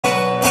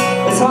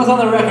song's on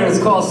the record.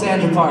 It's called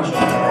Sandra Partial.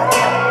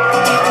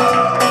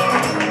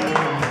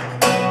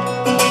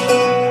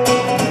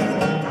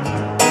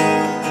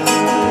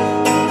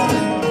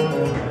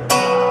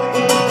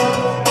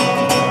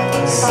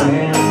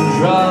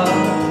 Sandra,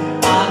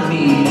 I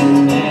need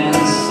an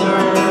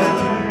answer.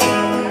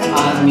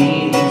 I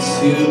need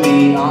you to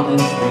be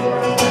honest with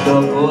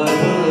the boy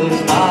who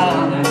lives by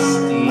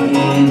honesty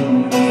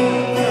in me.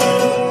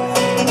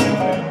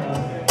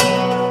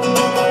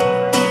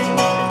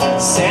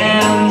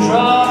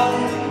 Sandra,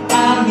 I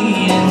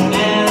need an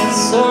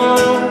answer,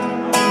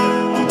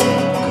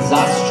 'cause I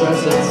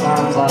stress at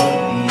times like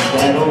these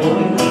that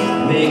always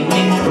make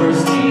me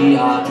curse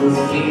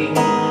geography,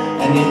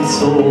 and it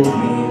told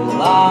me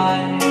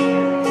lies.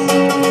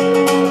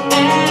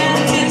 And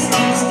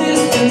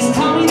distance,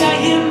 tell me that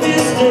you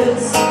miss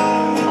this.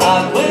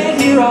 I've waited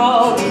here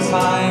all the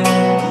time.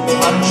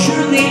 I'm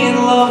truly in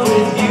love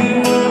with you.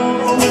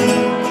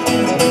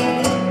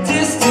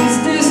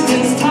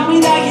 Distance, tell me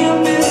that you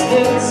miss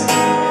this.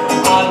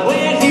 I'd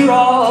wait here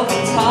all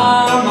the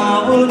time. I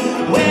would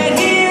wait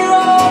here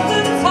all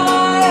the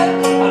time.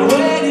 I'd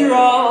wait here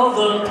all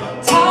the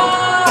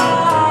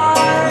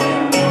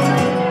time.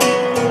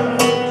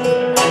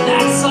 And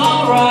that's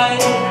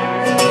alright.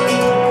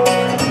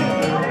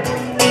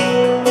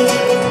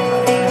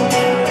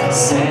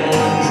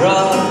 Sandra,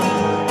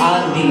 I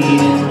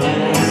need an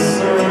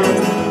answer.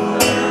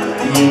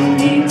 You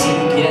need to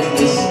get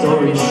this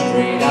story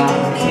straight. I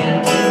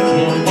can't keep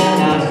camping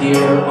out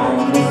here on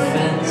the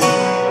fence.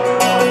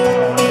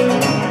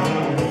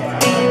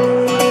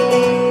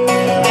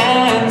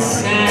 And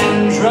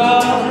Sandra,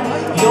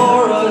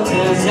 you're a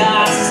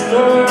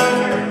disaster.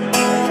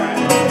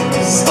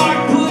 Start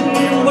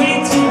putting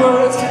weight to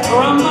words, or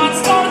I might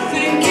start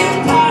thinking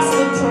past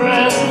the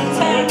present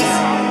tense.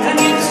 And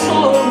you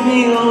told me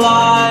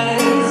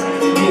lies.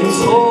 You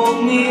told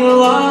me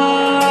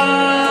lies.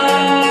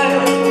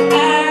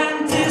 And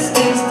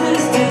distance,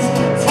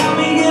 tell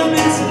me you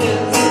miss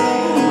this.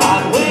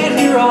 I'd wait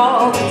here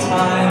all the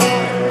time.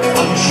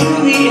 I'm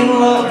truly in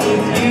love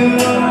with you.